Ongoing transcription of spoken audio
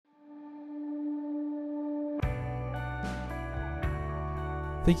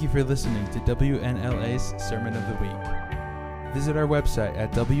Thank you for listening to WNLA's Sermon of the Week. Visit our website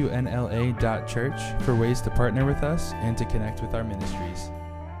at wnla.church for ways to partner with us and to connect with our ministries.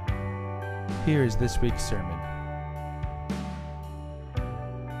 Here is this week's sermon.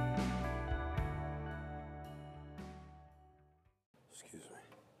 Excuse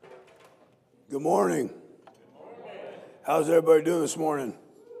me. Good morning. How's everybody doing this morning?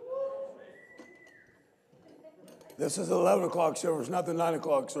 This is 11 o'clock service, not the 9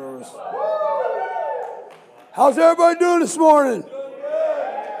 o'clock service. How's everybody doing this morning?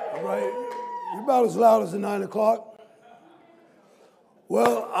 All right, you're about as loud as the 9 o'clock.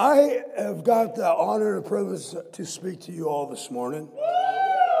 Well, I have got the honor and privilege to speak to you all this morning.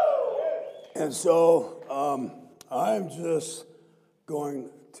 And so I'm just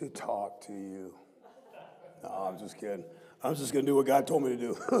going to talk to you. No, I'm just kidding. I'm just going to do what God told me to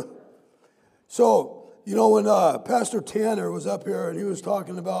do. So, you know, when Pastor Tanner was up here and he was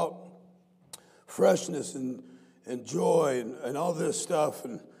talking about freshness and joy and all this stuff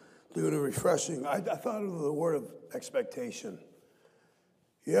and doing a refreshing, I thought of the word of expectation.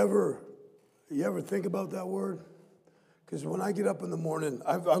 You ever think about that word? Because when I get up in the morning,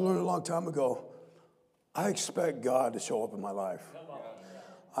 I learned a long time ago, I expect God to show up in my life.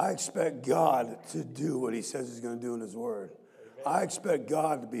 I expect God to do what he says he's going to do in his word. I expect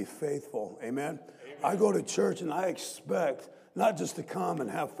God to be faithful. Amen? I go to church and I expect not just to come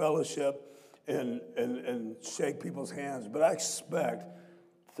and have fellowship and shake people's hands, but I expect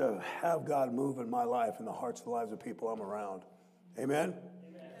to have God move in my life and the hearts and lives of people I'm around. Amen?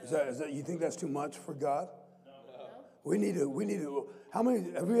 Is that you think that's too much for God? No. We need to. How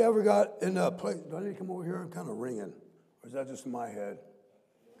many have you ever got in a place? Do I need to come over here? I'm kind of ringing, or is that just in my head?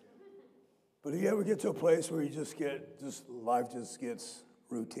 But do you ever get to a place where life just gets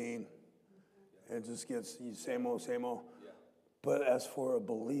routine? It just gets same old, same old. But as for a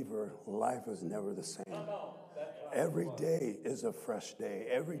believer, life is never the same. Every day is a fresh day.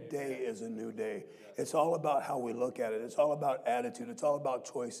 Every day is a new day. It's all about how we look at it. It's all about attitude. It's all about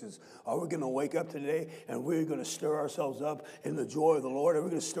choices. Are we going to wake up today and we're going to stir ourselves up in the joy of the Lord? Are we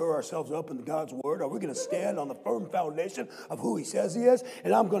going to stir ourselves up in God's word? Are we going to stand on the firm foundation of who he says he is?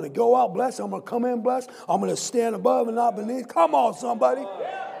 And I'm going to go out blessed. I'm going to come in blessed. I'm going to stand above and not beneath. Come on, somebody.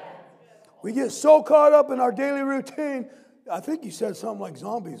 We get so caught up in our daily routine. I think you said something like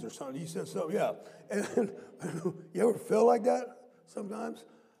zombies or something. You said something, yeah. And you ever feel like that sometimes?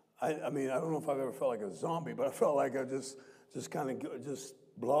 I mean, I don't know if I've ever felt like a zombie, but I felt like I just kind of just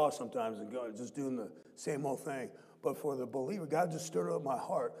blah sometimes and go, just doing the same old thing. But for the believer, God just stirred up my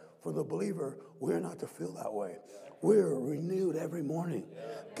heart. For the believer, we're not to feel that way. We're renewed every morning.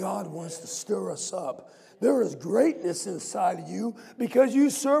 God wants to stir us up. There is greatness inside of you because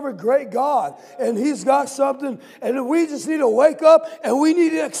you serve a great God. And he's got something. And we just need to wake up and we need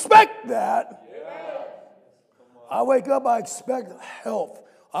to expect that. I wake up, I expect health.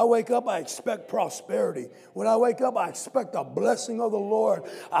 I wake up, I expect prosperity. When I wake up, I expect the blessing of the Lord.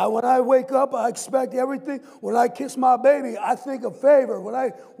 When I wake up, I expect everything. When I kiss my baby, I think of favor.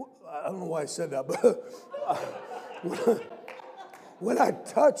 I don't know why I said that, but when I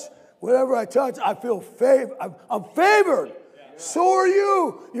touch, whatever I touch, I feel favored. I'm favored. So are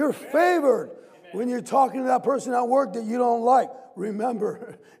you. You're favored. When you're talking to that person at work that you don't like,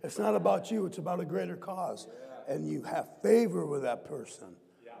 remember, it's not about you. It's about a greater cause. And you have favor with that person.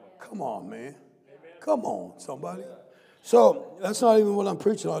 Come on, man. Come on, somebody. So that's not even what I'm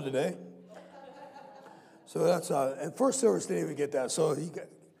preaching on today. So that's and first service didn't even get that. So you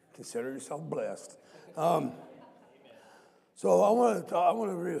consider yourself blessed. So I want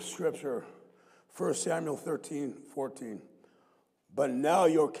to read a scripture, 1 Samuel 13:14. But now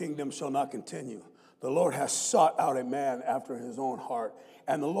your kingdom shall not continue. The Lord has sought out a man after his own heart,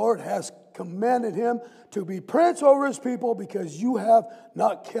 and the Lord has commanded him to be prince over his people because you have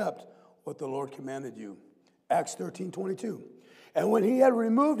not kept what the Lord commanded you. Acts 13:22. And when he had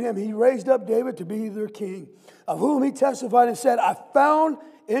removed him, he raised up David to be their king, of whom he testified and said, I found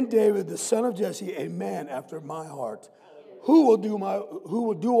in David, the son of Jesse, a man after my heart, who will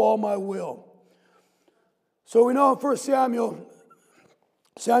do all my will. So we know in 1 Samuel,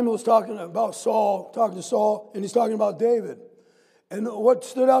 Samuel was talking to Saul, and he's talking about David. And what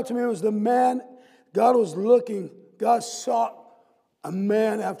stood out to me was the man, God was looking, God sought a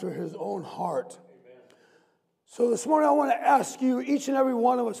man after his own heart. Amen. So this morning I want to ask you, each and every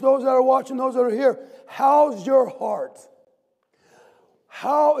one of us, those that are watching, those that are here, how's your heart?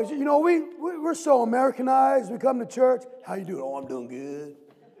 How is it? You know, we're so Americanized. We come to church. How you doing? Oh, I'm doing good.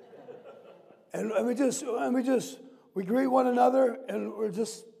 and we greet one another, and we're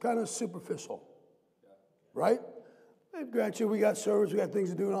just kind of superficial, right? grant you, we got service, we got things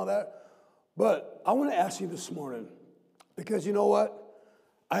to do and all that. But I want to ask you this morning, because you know what?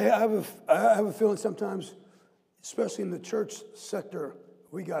 I have a feeling sometimes, especially in the church sector,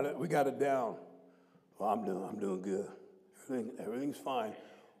 we got it down. Well, I'm doing good. Everything's fine.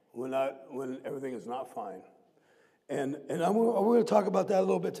 When everything is not fine. And we're going to talk about that a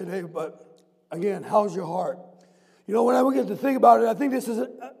little bit today. But again, how's your heart? You know, when I get to think about it, I think this is an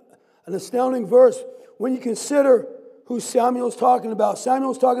astounding verse when you consider who Samuel's talking about.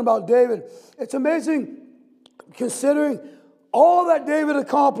 Samuel's talking about David. It's amazing considering all that David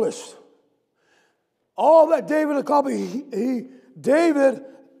accomplished. All that David accomplished. David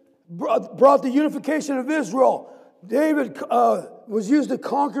brought the unification of Israel. David was used to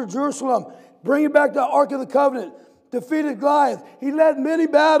conquer Jerusalem, bringing back the Ark of the Covenant, defeated Goliath. He led many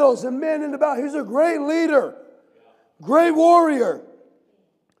battles and men in the battle. He's a great leader, great warrior.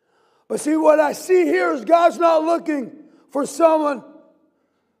 But see, what I see here is God's not looking for someone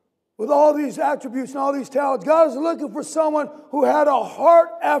with all these attributes and all these talents. God is looking for someone who had a heart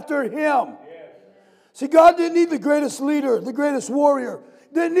after him. See, God didn't need the greatest leader, the greatest warrior.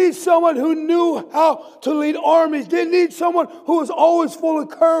 Didn't need someone who knew how to lead armies. Didn't need someone who was always full of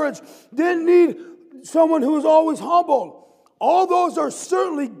courage. Didn't need someone who was always humble. All those are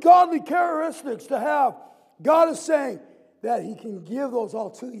certainly godly characteristics to have. God is saying that he can give those all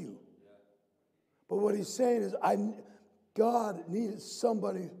to you. But what he's saying is, God needed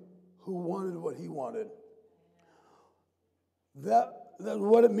somebody who wanted what he wanted. That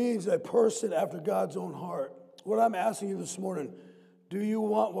what it means, a person after God's own heart. What I'm asking you this morning, do you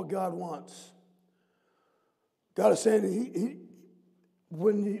want what God wants? God is saying,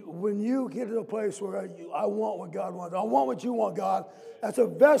 when you get to a place where I want what God wants, I want what you want, God, that's a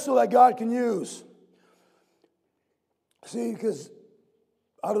vessel that God can use. See, because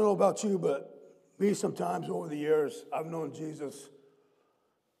I don't know about you, but me sometimes over the years, I've known Jesus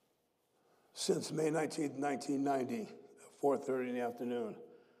since May 19th, 1990, at 4:30 in the afternoon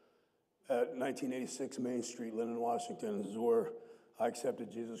at 1986 Main Street, Linden, Washington. This is where I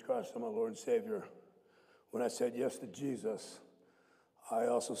accepted Jesus Christ as my Lord and Savior. When I said yes to Jesus, I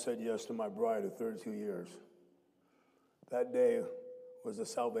also said yes to my bride of 32 years. That day was a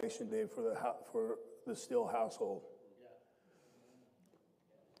salvation day for the Still household.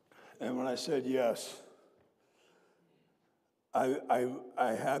 And when I said yes, I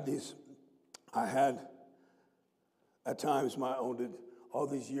had at times my own, all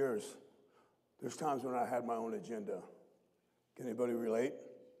these years, there's times when I had my own agenda. Can anybody relate?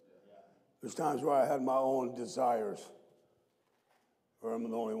 There's times where I had my own desires, or I'm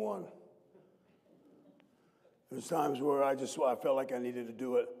the only one. There's times where I felt like I needed to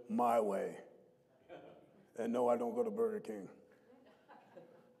do it my way. And no, I don't go to Burger King.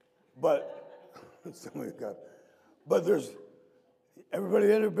 But, there's,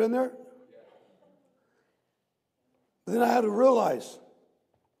 everybody ever been there? But then I had to realize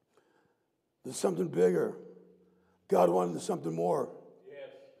there's something bigger. God wanted something more.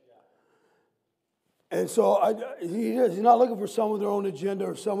 And so he's not looking for someone with their own agenda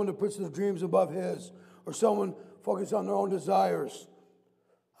or someone that puts their dreams above his or someone focused on their own desires.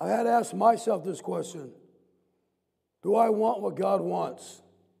 I had to ask myself this question. Do I want what God wants?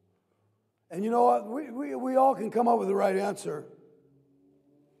 And you know what? We all can come up with the right answer.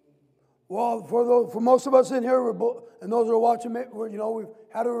 Well, for most of us in here, and those who are watching, we've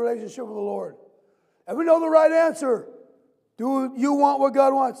had a relationship with the Lord. And we know the right answer. Do you want what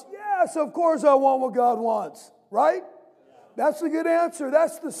God wants? Yes, of course I want what God wants. Right? That's the good answer.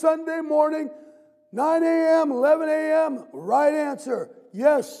 That's the Sunday morning, 9 a.m., 11 a.m., right answer.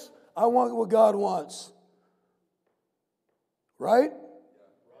 Yes, I want what God wants. Right?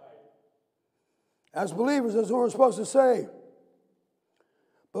 As believers, that's what we're supposed to say.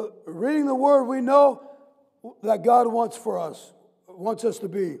 But reading the Word, we know that God wants us to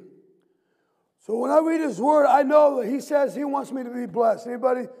be. So when I read His Word, I know that He says He wants me to be blessed.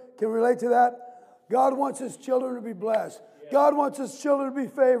 Anybody can relate to that? God wants His children to be blessed. God wants His children to be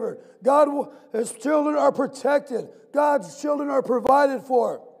favored. His children are protected. God's children are provided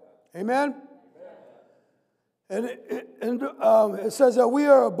for. Amen? And it says that we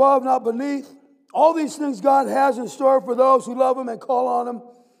are above, not beneath. All these things God has in store for those who love Him and call on Him.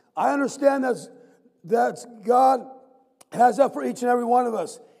 I understand that God has that for each and every one of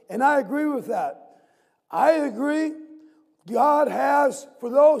us. And I agree with that. I agree. God has, for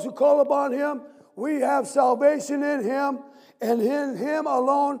those who call upon Him, we have salvation in Him and in Him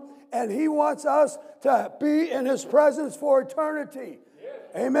alone. And He wants us to be in His presence for eternity. Yes.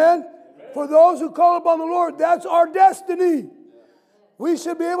 Amen? For those who call upon the Lord, that's our destiny. We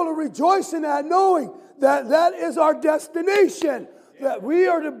should be able to rejoice in that, knowing that that is our destination, that we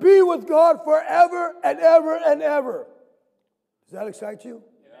are to be with God forever and ever and ever. Does that excite you?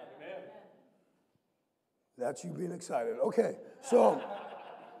 Yeah. That's you being excited. Okay, so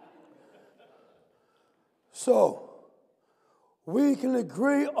we can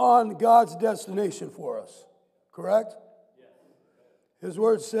agree on God's destination for us, correct? His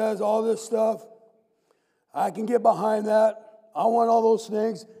word says all this stuff. I can get behind that. I want all those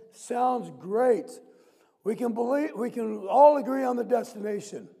things. Sounds great. We can all agree on the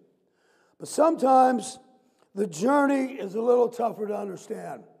destination. But sometimes the journey is a little tougher to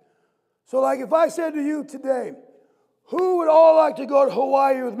understand. So like if I said to you today, who would all like to go to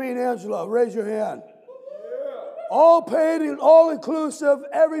Hawaii with me and Angela? Raise your hand. All paid and all inclusive,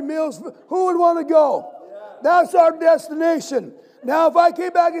 every meal's, who would want to go? That's our destination. Now if I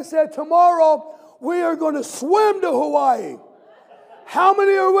came back and said tomorrow we are going to swim to Hawaii, how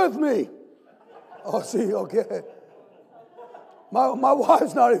many are with me? Oh, see, okay. My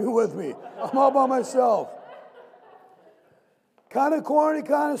wife's not even with me. I'm all by myself. Kind of corny,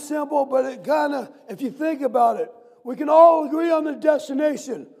 kind of simple, but it kind of, if you think about it, we can all agree on the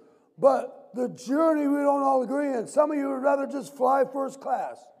destination, but the journey we don't all agree in. Some of you would rather just fly first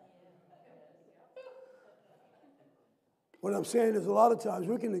class. What I'm saying is a lot of times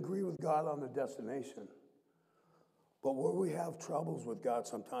we can agree with God on the destination, but where we have troubles with God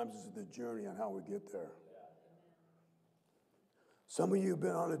sometimes is the journey on how we get there. Some of you have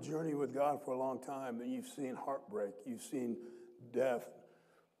been on a journey with God for a long time, and you've seen heartbreak, you've seen death.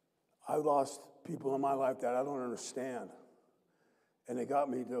 I've lost people in my life that I don't understand. And it got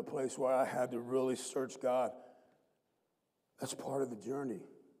me to a place where I had to really search God. That's part of the journey.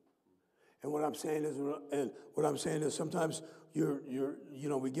 And what I'm saying is, sometimes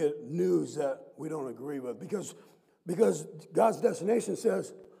we get news that we don't agree with because God's destination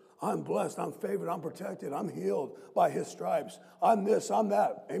says, I'm blessed, I'm favored, I'm protected, I'm healed by His stripes. I'm this, I'm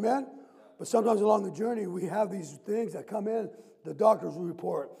that. Amen? But sometimes along the journey, we have these things that come in, the doctor's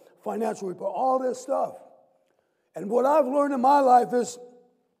report, financial report, all this stuff. And what I've learned in my life is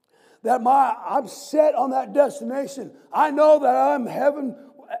that I'm set on that destination. I know that I'm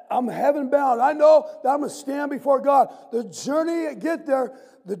heaven bound. I know that I'm going to stand before God. The journey to get there,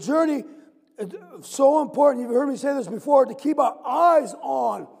 the journey is so important. You've heard me say this before, to keep our eyes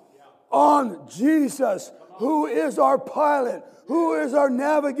on Jesus, who is our pilot, who is our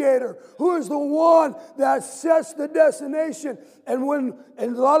navigator, who is the one that sets the destination. And a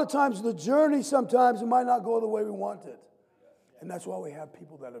lot of times the journey, sometimes it might not go the way we want it. And that's why we have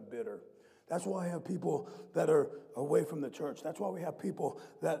people that are bitter. That's why we have people that are away from the church. That's why we have people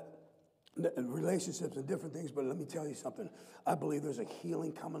that, in relationships and different things. But let me tell you something. I believe there's a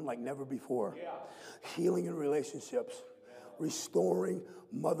healing coming like never before. Yeah. Healing in relationships. Restoring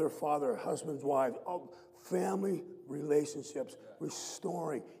mother, father, husbands, wives, family relationships.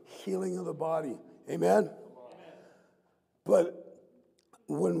 Restoring. Healing of the body. Amen? But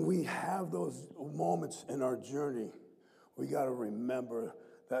when we have those moments in our journey, we got to remember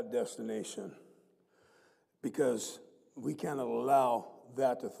that destination, because we can't allow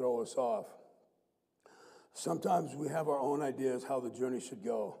that to throw us off. Sometimes we have our own ideas how the journey should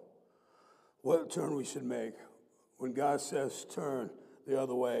go, what turn we should make. When God says turn the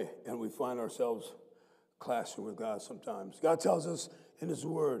other way, and we find ourselves clashing with God sometimes. God tells us in His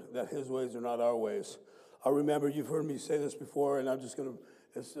Word that His ways are not our ways. I remember, you've heard me say this before, and I'm just going to,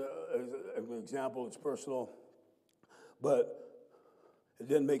 it's an example, it's personal, but it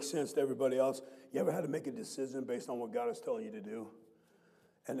didn't make sense to everybody else. You ever had to make a decision based on what God is telling you to do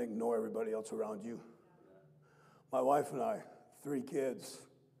and ignore everybody else around you? My wife and I, 3 kids,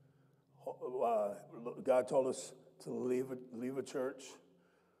 God told us to leave a church,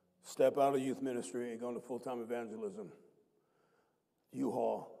 step out of youth ministry, and go into full-time evangelism.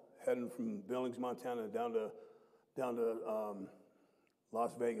 U-Haul, heading from Billings, Montana, down to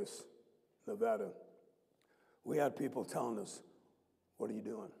Las Vegas, Nevada. We had people telling us, what are you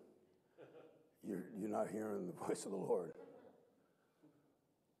doing? You're not hearing the voice of the Lord.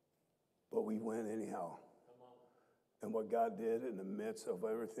 But we went anyhow. And what God did in the midst of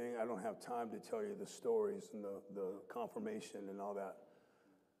everything, I don't have time to tell you the stories and the confirmation and all that.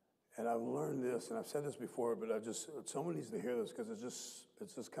 And I've learned this, and I've said this before, but someone needs to hear this because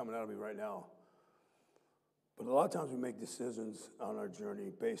it's just coming out of me right now. But a lot of times we make decisions on our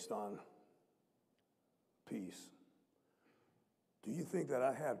journey based on peace. Do you think that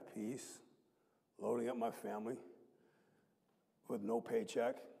I had peace loading up my family with no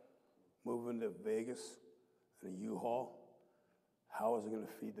paycheck, moving to Vegas in a U-Haul? How was I going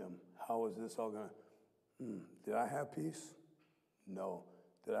to feed them? How was this all going to... Did I have peace? No.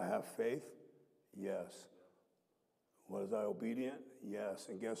 Did I have faith? Yes. Was I obedient? Yes.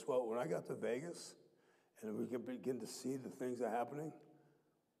 And guess what? When I got to Vegas and we can begin to see the things that are happening,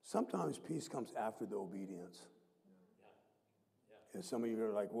 sometimes peace comes after the obedience. And some of you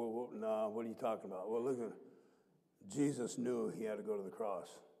are like, well, no, what are you talking about? Well, look, Jesus knew he had to go to the cross.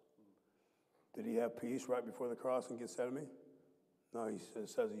 Did he have peace right before the cross in Gethsemane? No, it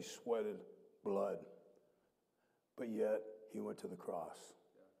says he sweated blood. But yet, he went to the cross.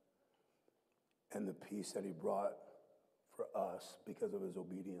 And the peace that he brought for us because of his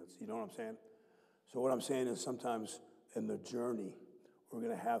obedience. You know what I'm saying? So what I'm saying is sometimes in the journey, we're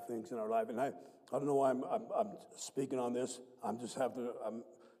going to have things in our life. And I don't know why I'm speaking on this. I'm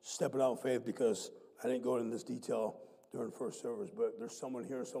stepping out in faith because I didn't go into this detail during first service. But there's someone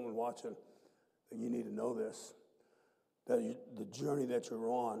here, someone watching, that you need to know this. That the journey that you're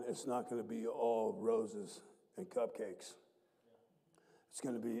on, it's not going to be all roses and cupcakes.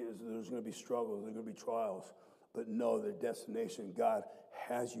 There's going to be struggles, there's going to be trials, but know the destination God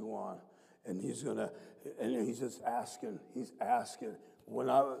has you on, and he's just asking. He's asking.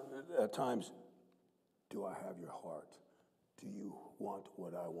 At times, do I have your heart? Do you want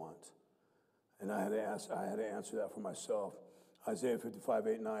what I want? And I had to answer that for myself. Isaiah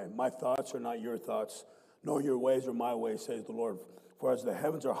 55:8-9. My thoughts are not your thoughts, nor your ways are my ways, says the Lord. For as the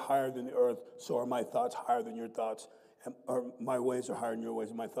heavens are higher than the earth, so are my thoughts higher than your thoughts. Or my ways are higher than your ways,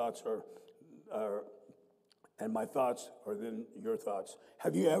 and my thoughts are than your thoughts.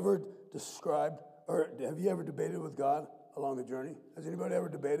 Have you ever debated with God along the journey? Has anybody ever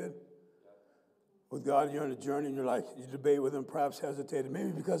debated with God? You're on a journey, and you debate with him, perhaps hesitated,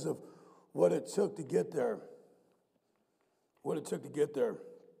 maybe because of what it took to get there.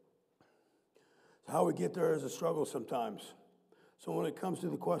 How we get there is a struggle sometimes. So when it comes to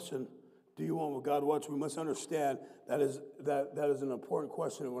the question, do you want what God wants? We must understand that is an important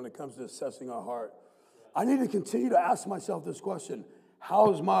question when it comes to assessing our heart. I need to continue to ask myself this question.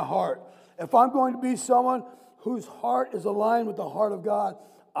 How is my heart? If I'm going to be someone whose heart is aligned with the heart of God,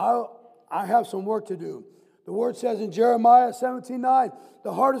 I have some work to do. The word says in Jeremiah 17:9,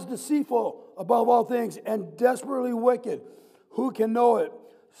 the heart is deceitful above all things and desperately wicked. Who can know it?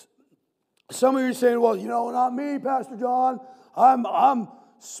 Some of you are saying, well, not me, Pastor John. I'm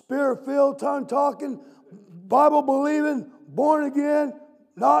Spirit-filled, tongue-talking, Bible-believing, born again.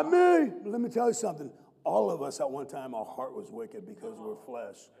 Not me. Let me tell you something. All of us at one time, our heart was wicked because we're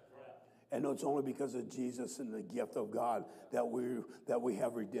flesh. And it's only because of Jesus and the gift of God that we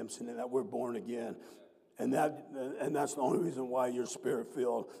have redemption and that we're born again. And that's the only reason why you're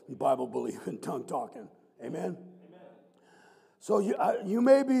Spirit-filled, Bible-believing, tongue-talking. Amen? So you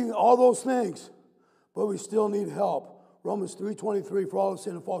may be all those things, but we still need help. Romans 3:23, for all have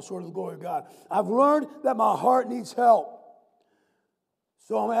sinned and fall short of the glory of God. I've learned that my heart needs help.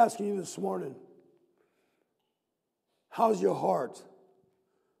 So I'm asking you this morning, how's your heart?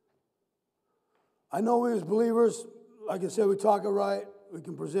 I know we as believers, like I said, we talk it right, we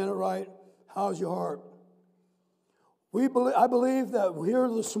can present it right. How's your heart? I believe that here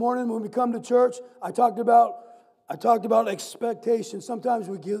this morning when we come to church, I talked about expectation. Sometimes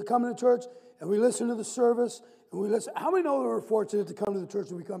we come to church and we listen to the service and we listen. How many know that we're fortunate to come to the church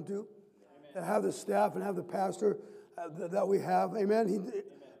that we come to? To have the staff and have the pastor that we have. Amen.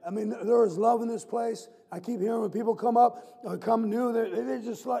 There is love in this place. I keep hearing when people come up, come new,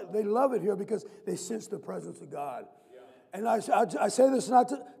 they love it here because they sense the presence of God. And I say this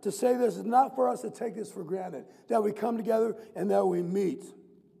not to say this, it's not for us to take this for granted, that we come together and that we meet.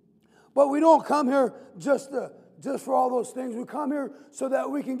 But we don't come here just for all those things. We come here so that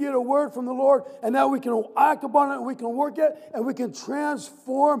we can get a word from the Lord and that we can act upon it and we can work it and we can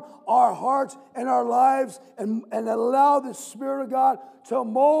transform our hearts and our lives and allow the Spirit of God to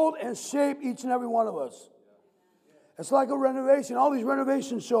mold and shape each and every one of us. It's like a renovation. All these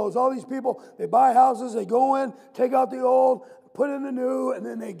renovation shows, all these people, they buy houses, they go in, take out the old, put in the new, and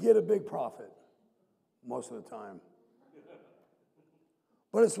then they get a big profit most of the time.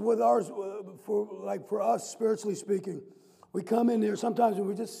 But it's with ours, for us, spiritually speaking, we come in here sometimes and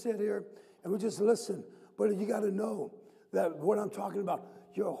we just sit here and we just listen. But you got to know that what I'm talking about,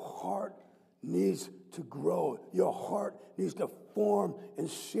 your heart needs to grow. Your heart needs to form and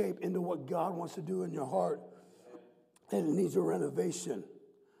shape into what God wants to do in your heart. And it needs a renovation.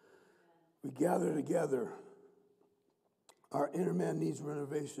 We gather together. Our inner man needs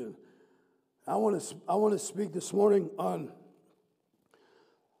renovation. I want to speak this morning on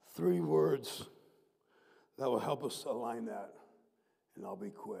 3 words that will help us align that. And I'll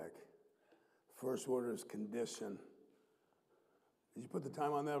be quick. First word is condition. Did you put the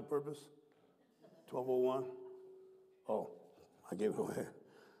time on that on purpose? 12:01? Oh, I gave it away.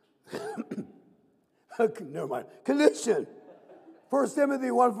 Never mind. Condition. 1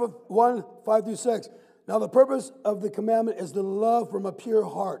 Timothy 1, 5 through 6. Now the purpose of the commandment is to love from a pure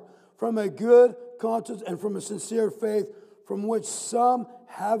heart, from a good conscience, and from a sincere faith, from which some,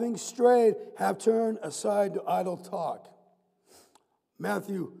 having strayed, have turned aside to idle talk.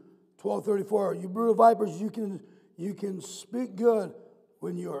 Matthew 12:34. You brood of vipers, you can speak good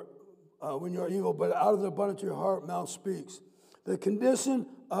when you're evil, but out of the abundance of your heart, mouth speaks. The condition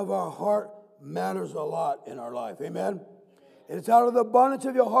of our heart matters a lot in our life. Amen? And it's out of the abundance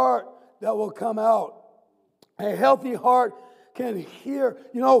of your heart that will come out. A healthy heart can hear.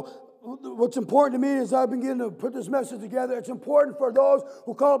 You know, what's important to me as I begin to put this message together, it's important for those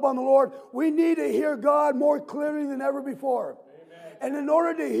who call upon the Lord. We need to hear God more clearly than ever before. Amen. And in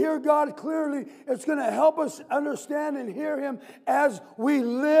order to hear God clearly, it's going to help us understand and hear Him as we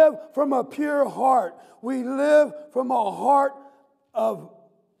live from a pure heart. We live from a heart of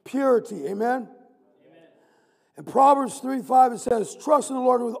purity. Amen? In Proverbs 3:5 it says, trust in the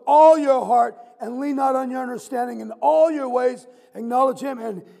Lord with all your heart and lean not on your understanding. In all your ways acknowledge Him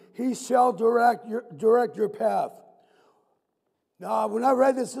and He shall direct your path. Now, when I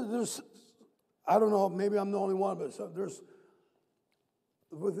read this, I don't know, maybe I'm the only one, but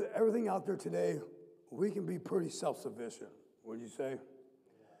with everything out there today, we can be pretty self-sufficient, wouldn't you say?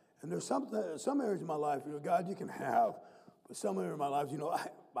 And there's some areas of my life, God, you can have, but some areas of my life,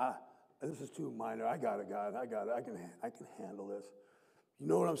 this is too minor. I got it, God. I got it. I can handle this. You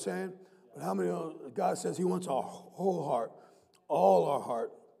know what I'm saying? But how many know God says He wants our whole heart, all our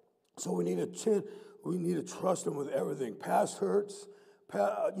heart. So we need to trust Him with everything. Past hurts.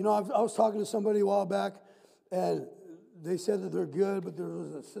 I was talking to somebody a while back, and they said that they're good, but there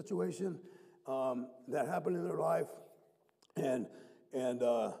was a situation that happened in their life,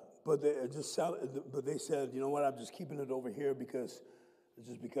 but they said, you know what? I'm just keeping it over here because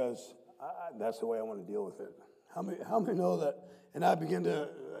that's the way I want to deal with it. How many know that? And I begin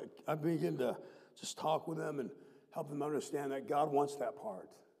to just talk with them and help them understand that God wants that part.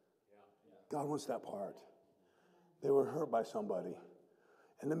 God wants that part. They were hurt by somebody.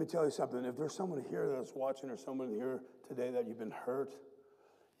 And let me tell you something. If there's someone here that's watching or someone here today that you've been hurt,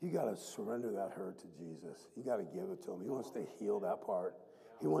 you got to surrender that hurt to Jesus. You got to give it to Him. He wants to heal that part.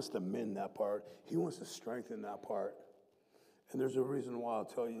 He wants to mend that part. He wants to strengthen that part. And there's a reason why I'll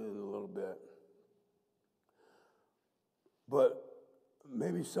tell you in a little bit. But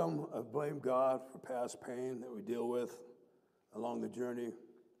maybe some have blamed God for past pain that we deal with along the journey.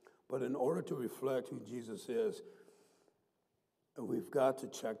 But in order to reflect who Jesus is, we've got to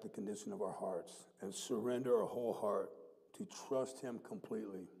check the condition of our hearts and surrender our whole heart to trust Him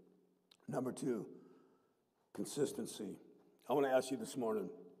completely. Number 2, consistency. I want to ask you this morning,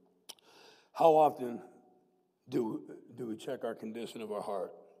 how often do we check our condition of our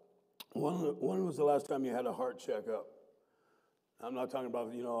heart? When was the last time you had a heart checkup? I'm not talking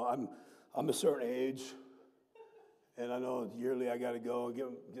about, I'm a certain age, and I know yearly I got to go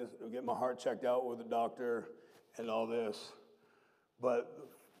and get my heart checked out with a doctor and all this. But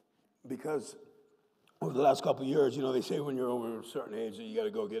because over the last couple of years, they say when you're over a certain age that you got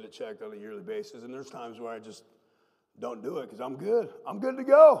to go get it checked on a yearly basis. And there's times where I just don't do it because I'm good. I'm good to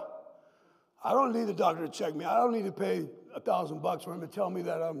go. I don't need the doctor to check me. I don't need to pay $1,000 for him to tell me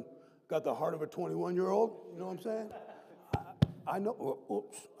that I'm got the heart of a 21-year-old. You know what I'm saying? I know.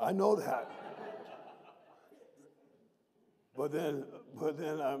 Oops. I know that. But then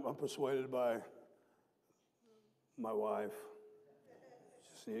I'm persuaded by my wife.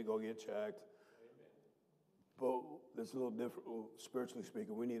 Just need to go get checked. But it's a little different. Spiritually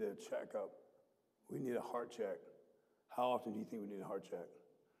speaking, we need a checkup. We need a heart check. How often do you think we need a heart check?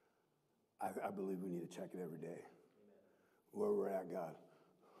 I believe we need to check it every day. Where we're at, God.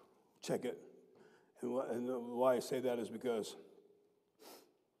 Check it. And why I say that is because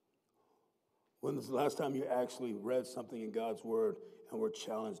when was the last time you actually read something in God's Word and were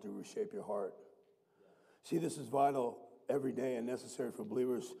challenged to reshape your heart? See, this is vital every day and necessary for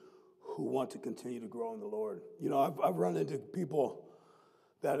believers who want to continue to grow in the Lord. I've run into people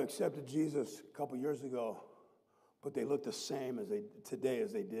that accepted Jesus a couple years ago, but they look the same today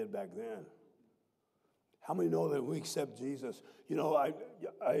as they did back then. How many know that when we accept Jesus?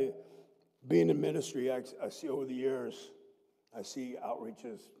 I being in ministry, I see over the years, I see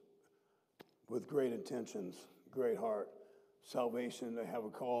outreaches with great intentions, great heart, salvation. They have a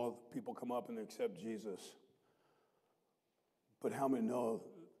call, people come up and they accept Jesus. But how many know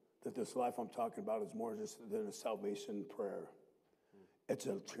that this life I'm talking about is more just than a salvation prayer? It's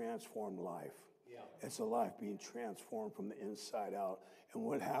a transformed life. Yeah. It's a life being transformed from the inside out. And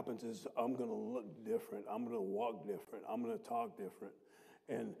what happens is I'm going to look different. I'm going to walk different. I'm going to talk different.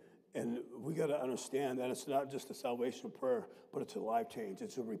 And we got to understand that it's not just a salvation prayer, but it's a life change.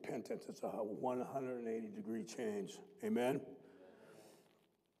 It's a repentance. It's a 180-degree change. Amen?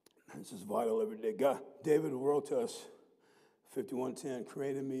 This is vital every day. God, David wrote to us, 51:10,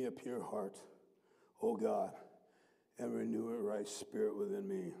 create in me a pure heart, O God, and renew a right spirit within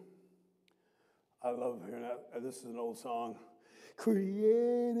me. I love hearing that. This is an old song.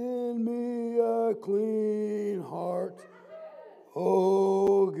 Create in me a clean heart,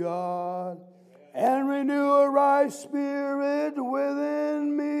 O God, and renew a right spirit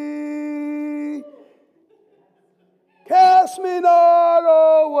within me. Cast me not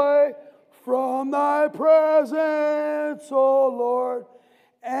away from thy presence, O Lord,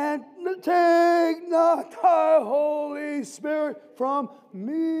 and take not thy Holy Spirit from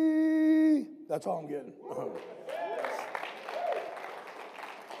me. That's all I'm getting.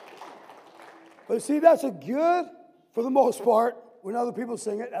 But see, that's a good, for the most part, when other people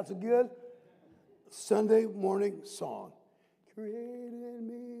sing it, that's a good Sunday morning song. Create in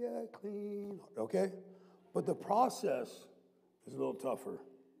me a clean heart. Okay? But the process is a little tougher.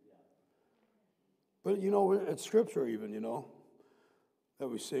 But, you know, it's scripture even, you know, that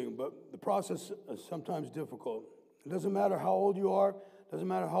we sing. But the process is sometimes difficult. It doesn't matter how old you are. It doesn't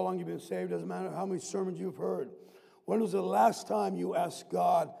matter how long you've been saved. It doesn't matter how many sermons you've heard. When was the last time you asked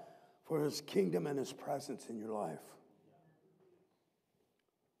God for his kingdom and his presence in your life?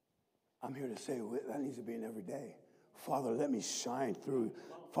 I'm here to say that needs to be an every day. Father, let me shine through.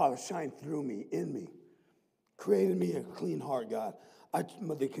 Father, shine through me, in me. Create in me a clean heart, God.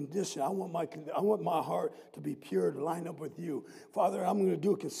 The condition, I want my heart to be pure, to line up with you. Father, I'm going to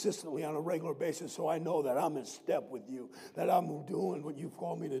do it consistently on a regular basis so I know that I'm in step with you, that I'm doing what you've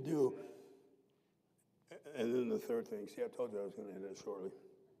called me to do. And then the third thing, see, I told you I was going to end it shortly.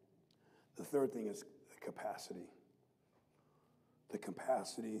 The third thing is the capacity. The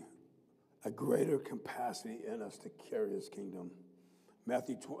capacity, a greater capacity in us to carry his kingdom.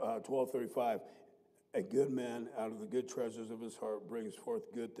 Matthew 12:35. A good man out of the good treasures of his heart brings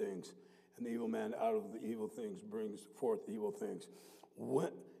forth good things, and the evil man out of the evil things brings forth evil things.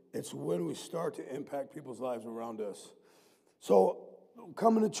 It's when we start to impact people's lives around us. So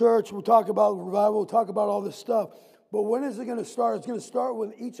coming to church, we'll talk about revival, we'll talk about all this stuff. But when is it going to start? It's going to start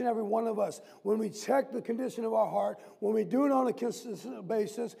with each and every one of us. When we check the condition of our heart, when we do it on a consistent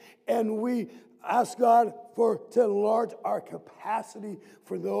basis, and we ask God to enlarge our capacity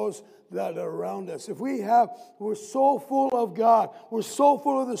for those that are around us. If we're so full of God, we're so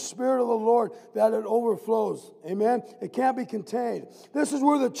full of the Spirit of the Lord that it overflows. Amen? It can't be contained. This is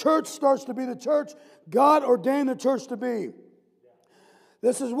where the church starts to be the church God ordained the church to be.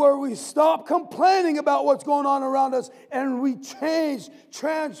 This is where we stop complaining about what's going on around us and we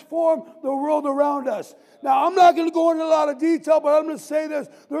transform the world around us. Now, I'm not going to go into a lot of detail, but I'm going to say this.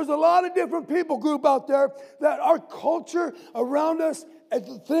 There's a lot of different people group out there that our culture around us, and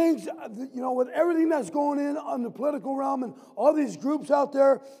the things, you know, with everything that's going on the political realm and all these groups out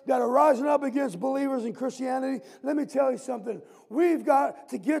there that are rising up against believers in Christianity, let me tell you something. We've got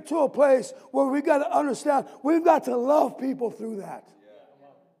to get to a place where we've got to understand, we've got to love people through that.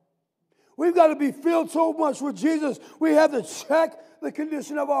 We've got to be filled so much with Jesus. We have to check the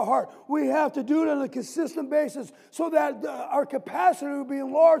condition of our heart. We have to do it on a consistent basis so that our capacity will be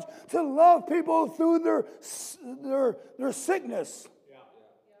enlarged to love people through their sickness. Yeah.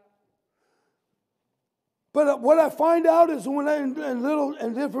 But what I find out is when in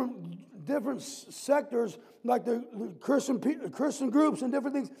different sectors, like the Christian groups and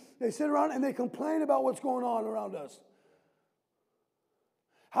different things, they sit around and they complain about what's going on around us.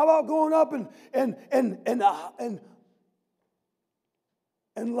 How about going up and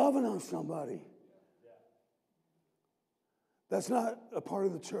loving on somebody? That's not a part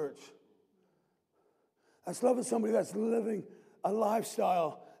of the church. That's loving somebody that's living a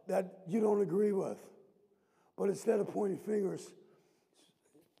lifestyle that you don't agree with. But instead of pointing fingers,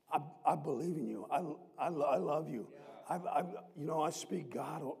 I believe in you. I love you. I speak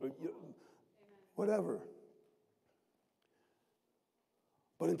God. Whatever.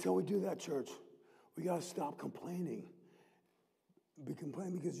 But until we do that, church, we got to stop complaining. We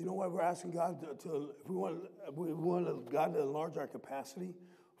complain because you know why we're asking God if we want God to enlarge our capacity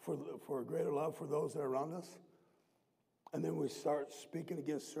for a greater love for those that are around us, and then we start speaking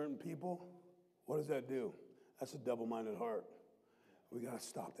against certain people. What does that do? That's a double-minded heart. We got to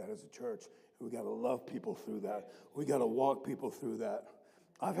stop that as a church. We got to love people through that. We got to walk people through that.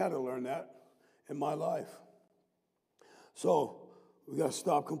 I've had to learn that in my life. So we got to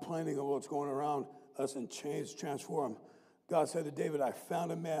stop complaining of what's going around us and change, transform. God said to David, I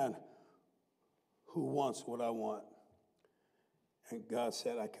found a man who wants what I want. And God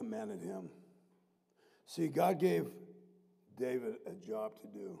said, I commanded him. See, God gave David a job to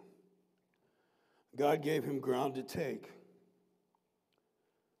do. God gave him ground to take.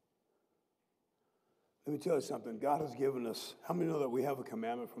 Let me tell you something. God has given us, how many know that we have a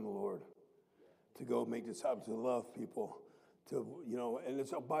commandment from the Lord? To go make disciples, to love people, to, and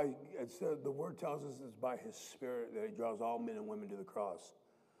the word tells us it's by his Spirit that he draws all men and women to the cross.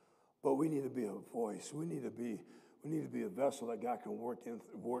 But we need to be a voice. We need to be a vessel that God can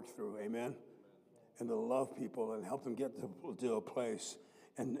work through. Amen? And to love people and help them get to a place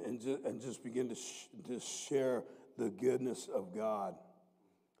and just begin to share the goodness of God.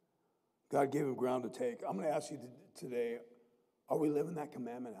 God gave him ground to take. I'm going to ask you today, are we living that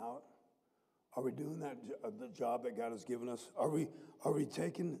commandment out? Are we doing the job that God has given us? Are we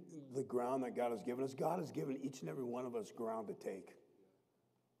taking the ground that God has given us? God has given each and every one of us ground to take.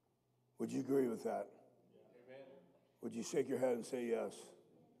 Would you agree with that? Yeah. Amen. Would you shake your head and say yes?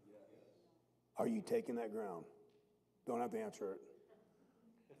 Yes? Are you taking that ground? Don't have to answer it.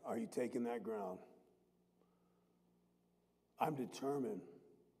 Are you taking that ground? I'm determined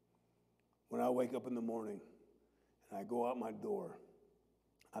when I wake up in the morning and I go out my door,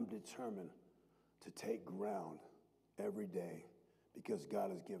 I'm determined to take ground every day because God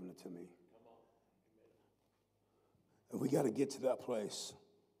has given it to me. And we got to get to that place.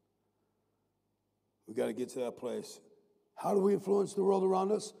 We got to get to that place. How do we influence the world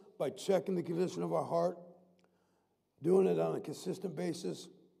around us? By checking the condition of our heart, doing it on a consistent basis,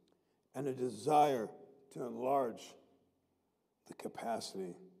 and a desire to enlarge the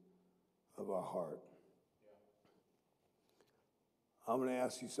capacity of our heart. I'm going to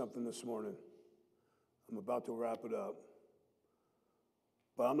ask you something this morning. I'm about to wrap it up.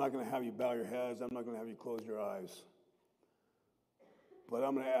 But I'm not going to have you bow your heads. I'm not going to have you close your eyes. But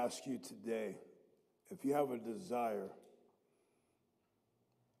I'm going to ask you today, if you have a desire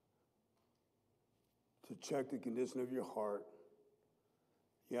to check the condition of your heart,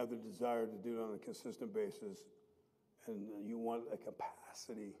 you have the desire to do it on a consistent basis, and you want a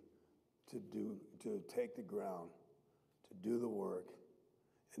capacity to take the ground, to do the work,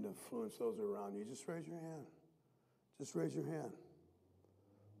 and influence those around you, just raise your hand. Just raise your hand.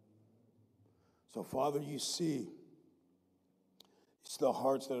 So, Father, you see the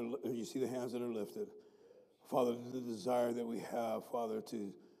hearts you see the hands that are lifted. Father, the desire that we have, Father,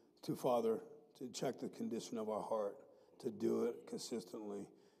 to check the condition of our heart, to do it consistently,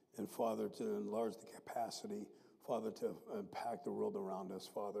 and Father, to enlarge the capacity, Father, to impact the world around us,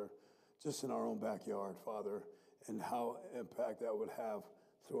 Father, just in our own backyard, Father, and how impact that would have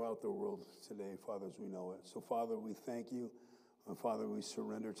throughout the world today, Father, as we know it. So, Father, we thank you, and Father, we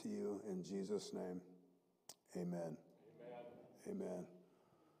surrender to you in Jesus' name. Amen. Amen. Amen.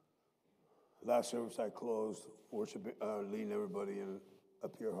 Last service I closed, leading everybody in a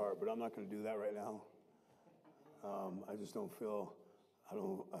pure heart, but I'm not going to do that right now. I just don't feel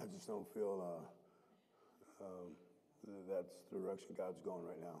that's the direction God's going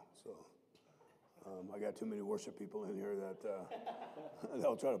right now. So I got too many worship people in here that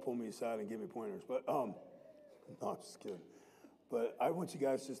they'll try to pull me aside and give me pointers. But no, I'm just kidding. But I want you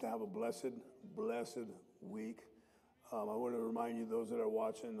guys just to have a blessed week. I want to remind you, those that are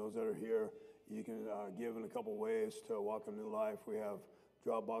watching, those that are here, you can give in a couple ways to walk a new life. We have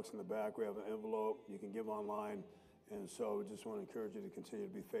Dropbox in the back. We have an envelope. You can give online. And so we just want to encourage you to continue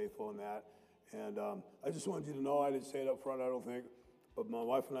to be faithful in that. And I just wanted you to know, I didn't say it up front, I don't think, but my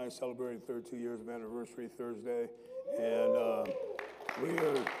wife and I celebrated 32 years of anniversary Thursday. And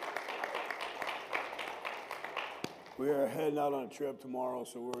we are heading out on a trip tomorrow,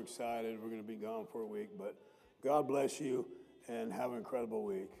 so we're excited. We're going to be gone for a week. But God bless you and have an incredible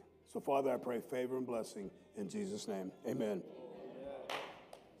week. So, Father, I pray favor and blessing in Jesus' name. Amen.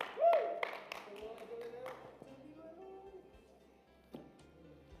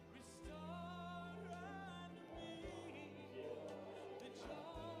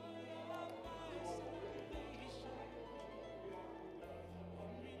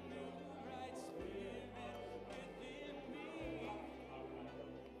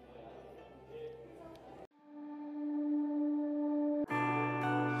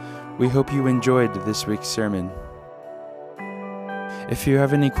 We hope you enjoyed this week's sermon. If you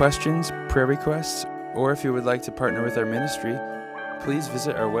have any questions, prayer requests, or if you would like to partner with our ministry, please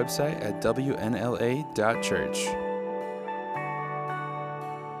visit our website at wnla.church.